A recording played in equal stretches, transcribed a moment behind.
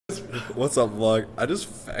What's up, vlog? I just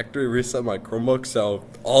factory reset my Chromebook, so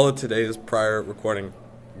all of today's prior recording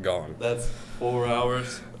gone. That's 4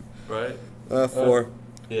 hours, right? 4.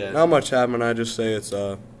 Yeah. Not much happened. I just say it's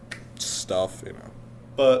stuff, you know.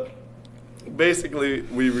 But basically,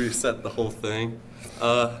 we reset the whole thing.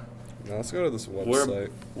 Now let's go to this website.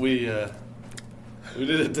 We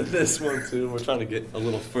did it to this one too. We're trying to get a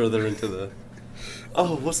little further into the.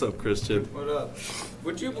 Oh, what's up, Christian? What up?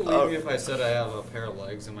 Would you believe me if I said I have a pair of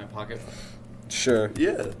legs in my pocket? Sure.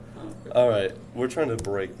 Yeah. Oh, okay. All right. We're trying to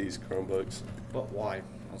break these Chromebooks. But why?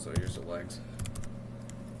 Also, here's the legs.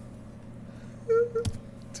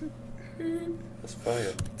 That's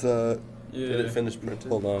fire. Yeah. Did it finish printing?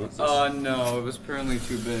 Hold on. No, it was apparently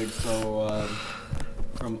too big, so,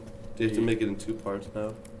 Do you have to make it in 2 parts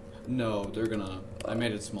now? No, they're gonna, I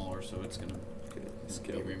made it smaller, so it's gonna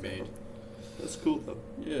Scale be remade. That's cool though.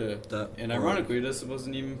 Yeah. And ironically, this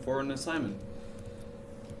wasn't even for an assignment.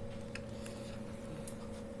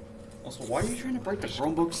 Also, why are you trying to break the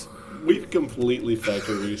Chromebooks? We completely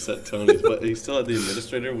factory reset Tony's, but he's still at the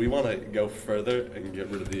administrator. We want to go further and get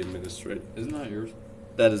rid of the administrator. Isn't that yours?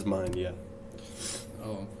 That is mine, yeah.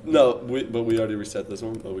 Oh. No, but we already reset this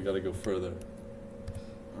one, but we got to go further.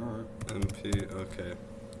 Alright. MP. Okay.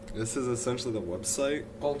 This is essentially the website.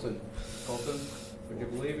 Colton, would you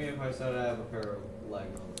believe me if I said I have a pair of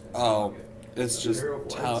legs? Oh, it's just Pair of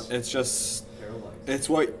legs. it's just Pair of legs. it's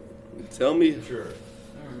what. Tell me Sure.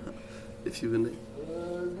 if you've been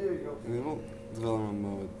There you go. Enable development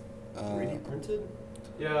mode. 3D printed.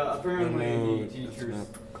 Yeah, apparently no, the that's teachers.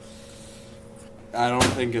 I don't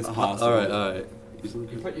think it's possible. All right.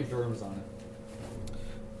 You put your germs on it.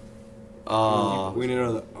 We need to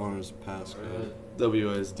know the owner's passcode.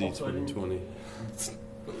 WSD 2020.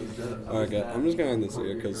 Alright, guys, I'm just gonna end this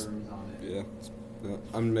here because, yeah,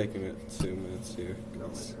 I'm making it 2 minutes here.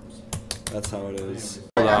 That's how it is.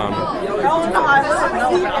 Hold on.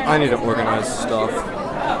 I need to organize stuff.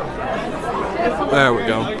 There we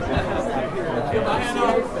go.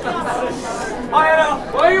 Hannah,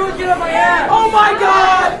 why are you looking at my ass? Oh my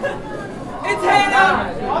God! It's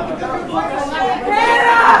Hannah!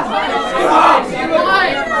 Hannah!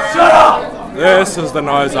 Shut up! This is the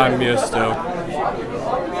noise I'm used to.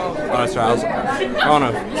 Oh, sorry, I was on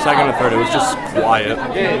a second or third, it was just quiet.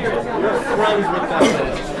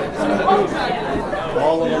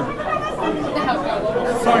 All of them.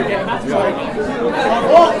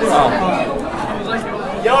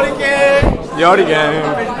 Yodi gang! Yodi gang!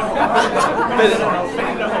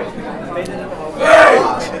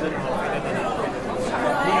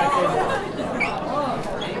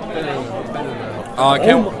 Oh, I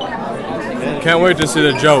can't wait to see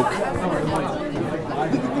the joke.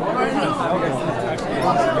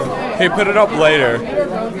 He put it up later.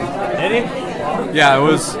 Did he? Yeah, it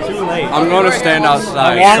was. Too late. I'm going to stand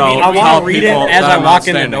outside. I want tell to read it people as that I I'm walk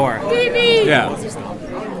in the standing. door. Yeah.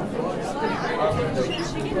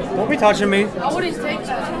 Don't be touching me. What is taking?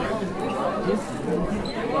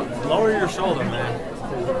 Lower your shoulder, man.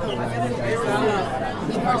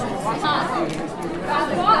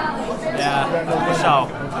 Yeah, so.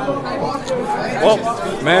 Well,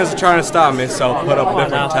 man's trying to stop me, so I'll put up a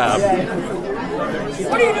different tab.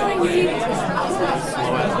 What are you doing, Lee?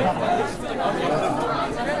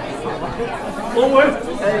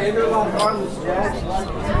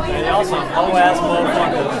 And also, low ass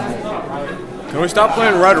motherfuckers. Can we stop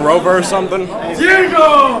playing Red Rover or something?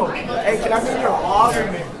 Diego! Hey, can I be your boss?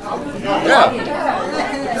 Yeah.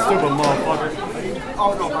 Stupid motherfucker.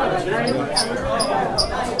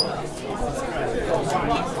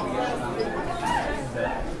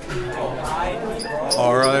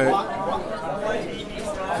 Alright.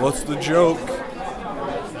 What's the joke?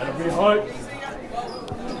 That'll be hype.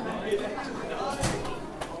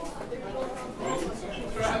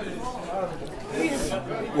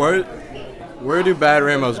 Where do bad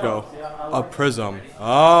Ramos go? A prism.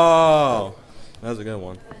 Oh, that's a good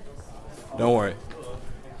one. Don't worry,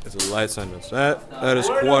 it's a light sentence. That is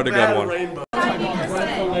quite a good one.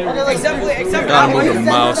 Gotta move the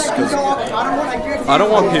mouse because I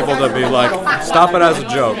don't want people to be like, stop it as a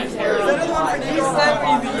joke.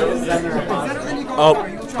 Oh,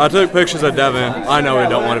 I took pictures of Devin. I know he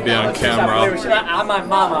don't want to be on camera. I'm my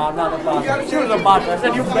mama, I'm not the boss. She was a boss. I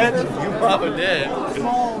said, you bitch. You probably did.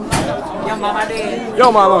 Your mama did.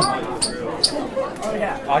 Yo, mama.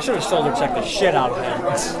 Oh, I should have shoulder checked the shit out of him.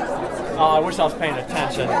 Oh, I wish I was paying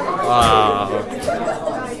attention.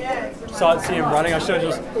 So I'd see him running, I should have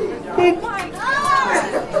just.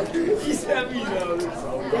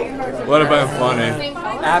 Would have been funny.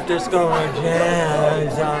 After school,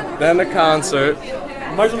 jazz. Then the concert.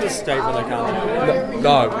 Might as well just stay for the concert.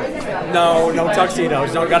 Dog. No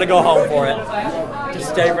tuxedos. Don't gotta go home for it. Just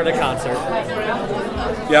stay for the concert.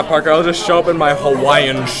 Yeah, Parker, I'll just show up in my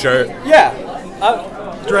Hawaiian shirt. Yeah.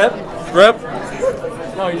 Drip. Drip?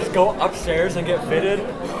 No, you just go upstairs and get fitted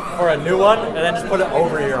for a new one, and then just put it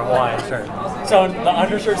over your Hawaiian shirt. So the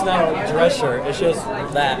undershirt's not a dress shirt. It's just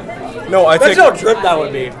that. No, That's how drip that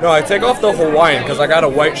would be. No, I take off the Hawaiian because I got a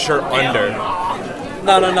white shirt under.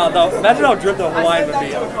 No. Imagine how drip the Hawaiian would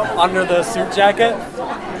be under the suit jacket.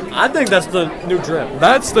 I think that's the new drip.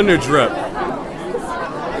 That's the new drip.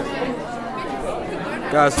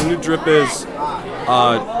 Guys, the new drip is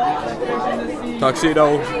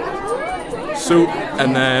tuxedo, suit,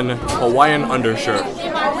 and then Hawaiian undershirt.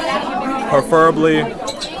 Preferably,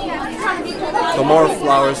 the more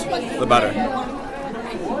flowers, the better.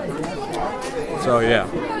 So yeah.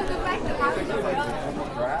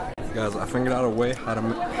 Guys, I figured out a way how to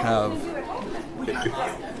have...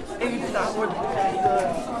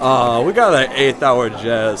 we got an 8-hour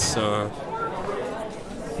jazz, so...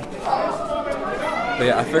 But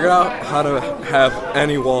yeah, I figured out how to have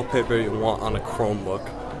any wallpaper you want on a Chromebook.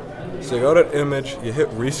 So you go to image, you hit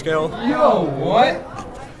rescale. Yo, what?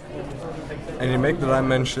 And you make the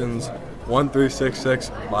dimensions 1366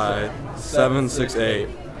 by 768,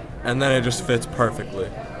 and then it just fits perfectly.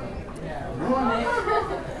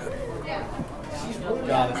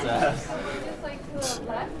 God, it's ass.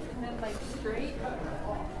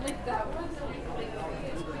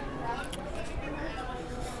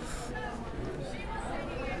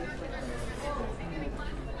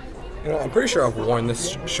 You know, I'm pretty sure I've worn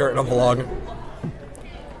this shirt in a vlog.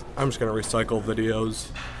 I'm just gonna recycle videos.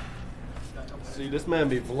 See, this man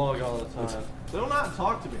be vlog all the time. Do not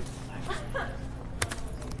talk to me.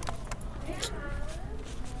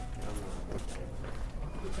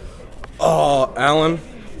 Oh, Alan.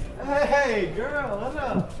 Hey, girl, what's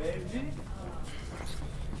up, baby?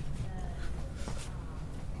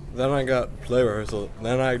 Then I got play rehearsal.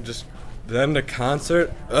 Then the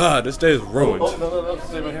concert. This day is ruined. Oh, no,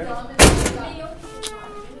 stay right here.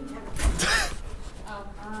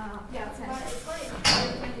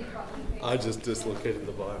 I just dislocated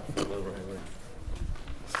the bar from the right leg.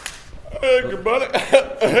 Hey, good buddy.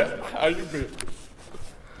 How you been?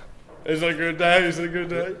 Is it a good day? Is it a good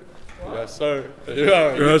day? Yes, sir.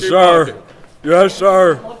 Yeah, Yes, sir. Yes,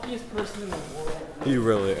 sir. He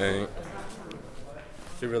really ain't.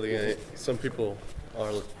 He really ain't. Some people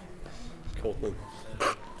are like Colton.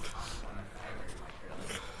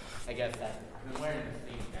 I guess that.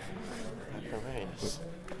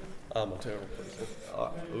 I'm a terrible person.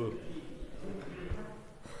 Ooh.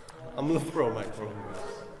 I'm gonna throw my phone.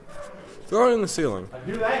 Throw it in the ceiling.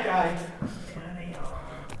 Do that guy.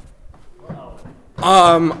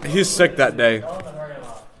 He's sick that day.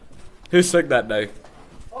 He's sick that day.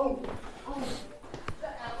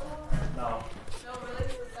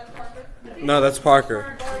 No, that's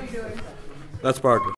Parker. That's Parker.